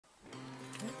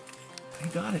He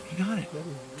got it. He got it.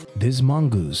 This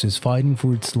mongoose is fighting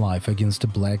for its life against a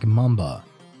black mamba.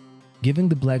 Given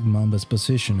the black mamba's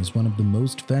position as one of the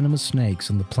most venomous snakes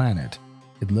on the planet,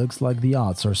 it looks like the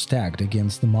odds are stacked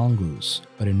against the mongoose,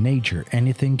 but in nature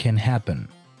anything can happen.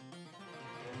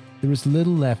 There is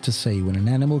little left to say when an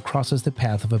animal crosses the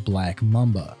path of a black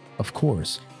mamba. Of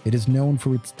course, it is known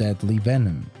for its deadly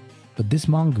venom, but this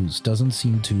mongoose doesn't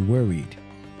seem too worried.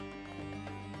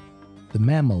 The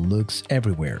mammal looks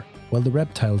everywhere, while the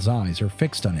reptile's eyes are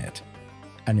fixed on it.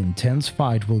 An intense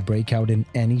fight will break out in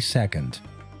any second,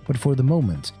 but for the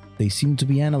moment, they seem to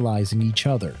be analyzing each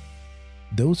other.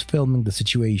 Those filming the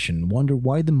situation wonder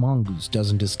why the mongoose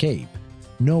doesn't escape,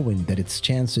 knowing that its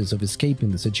chances of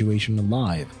escaping the situation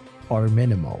alive are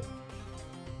minimal.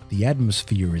 The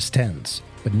atmosphere is tense,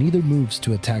 but neither moves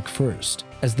to attack first.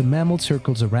 As the mammal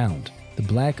circles around, the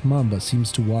black mamba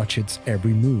seems to watch its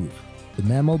every move. The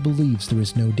mammal believes there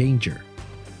is no danger.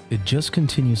 It just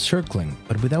continues circling,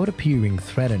 but without appearing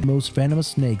threatened. The most venomous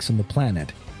snakes on the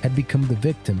planet had become the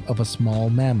victim of a small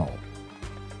mammal.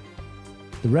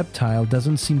 The reptile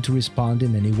doesn't seem to respond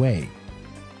in any way.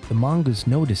 The mongoose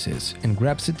notices and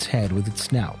grabs its head with its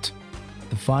snout.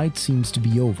 The fight seems to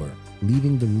be over,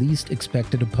 leaving the least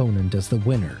expected opponent as the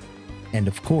winner. And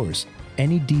of course,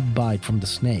 any deep bite from the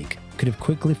snake could have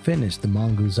quickly finished the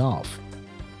mongoose off.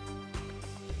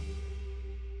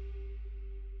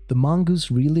 The mongoose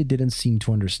really didn't seem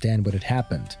to understand what had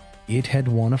happened. It had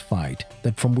won a fight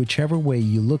that from whichever way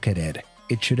you look at it,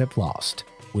 it should have lost.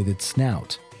 With its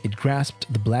snout, it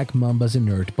grasped the black mamba's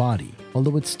inert body,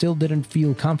 although it still didn't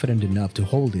feel confident enough to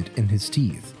hold it in his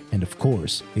teeth. And of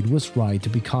course, it was right to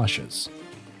be cautious.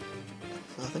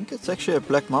 I think it's actually a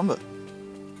black mamba.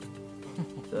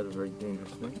 Is that a very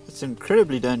dangerous snake? It's an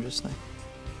incredibly dangerous snake.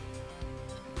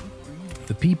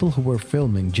 The people who were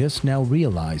filming just now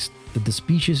realized that the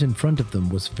species in front of them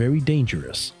was very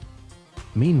dangerous.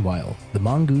 Meanwhile, the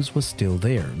mongoose was still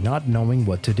there, not knowing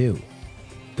what to do.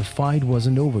 The fight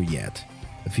wasn't over yet.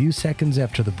 A few seconds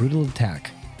after the brutal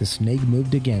attack, the snake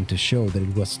moved again to show that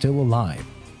it was still alive.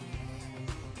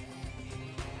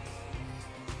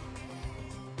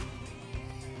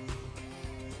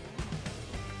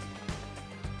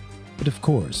 But of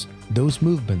course, those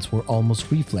movements were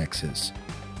almost reflexes.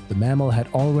 The mammal had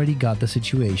already got the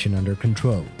situation under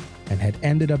control and had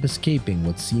ended up escaping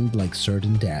what seemed like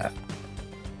certain death.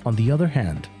 On the other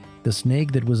hand, the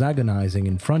snake that was agonizing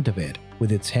in front of it,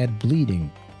 with its head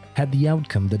bleeding, had the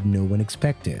outcome that no one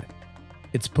expected.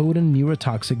 Its potent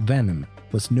neurotoxic venom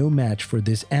was no match for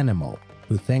this animal,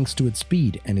 who thanks to its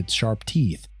speed and its sharp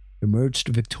teeth, emerged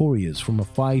victorious from a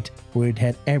fight where it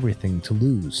had everything to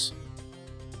lose.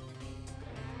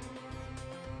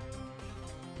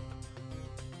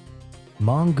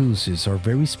 Mongooses are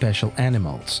very special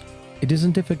animals. It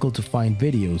isn't difficult to find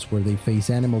videos where they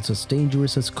face animals as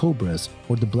dangerous as cobras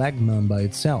or the black mamba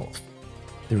itself.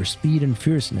 Their speed and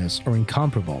fierceness are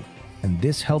incomparable, and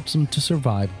this helps them to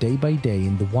survive day by day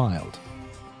in the wild.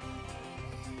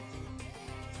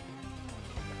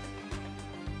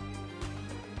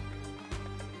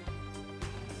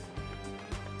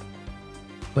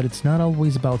 But it's not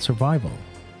always about survival.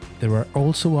 There are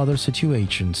also other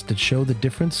situations that show the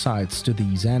different sides to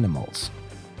these animals.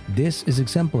 This is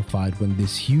exemplified when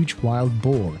this huge wild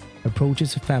boar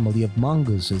approaches a family of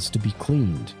mongooses to be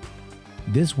cleaned.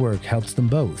 This work helps them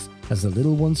both, as the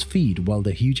little ones feed while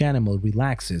the huge animal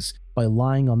relaxes by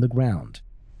lying on the ground.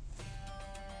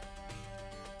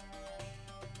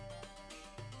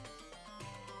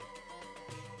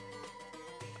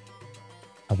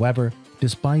 However,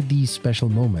 despite these special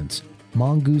moments,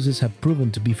 mongooses have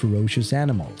proven to be ferocious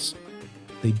animals.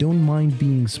 They don't mind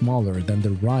being smaller than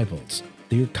their rivals.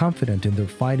 They are confident in their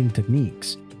fighting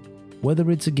techniques.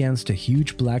 Whether it's against a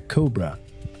huge black cobra,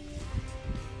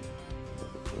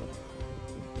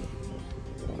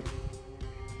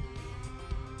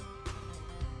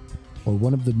 or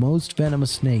one of the most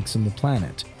venomous snakes on the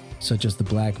planet, such as the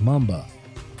black mamba,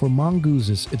 for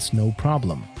mongooses it's no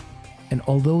problem. And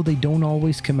although they don't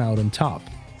always come out on top,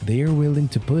 they are willing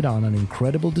to put on an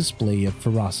incredible display of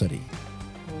ferocity.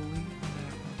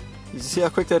 Did you see how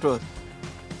quick that was?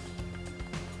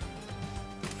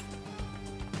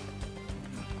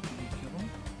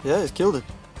 Yeah, it killed it.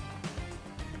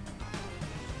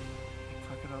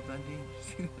 Crocodile Dundee.